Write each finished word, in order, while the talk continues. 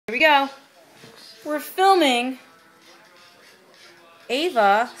go. We're filming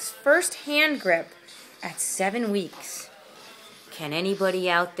Ava's first hand grip at 7 weeks. Can anybody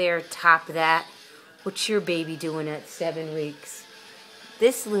out there top that? What's your baby doing at 7 weeks?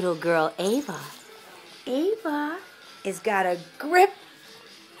 This little girl, Ava has got a grip.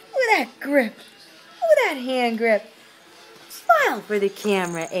 Look at that grip. Look at that hand grip. Smile for the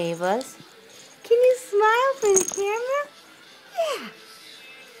camera, Ava's. Can you smile for the camera? Yeah.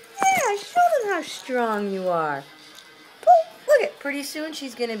 Yeah, show them how strong you are. Look at, pretty soon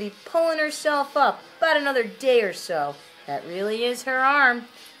she's going to be pulling herself up. About another day or so. That really is her arm.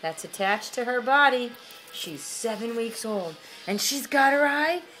 That's attached to her body. She's 7 weeks old. And she's got her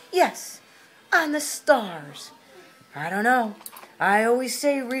eye, yes, on the stars. I don't know. I always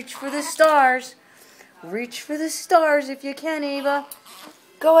say reach for the stars. Reach for the stars if you can, Ava.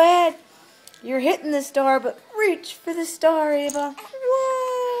 Go ahead. You're hitting the star, but reach for the star, Ava.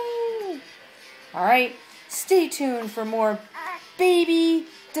 Whoa! All right, stay tuned for more baby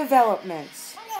developments.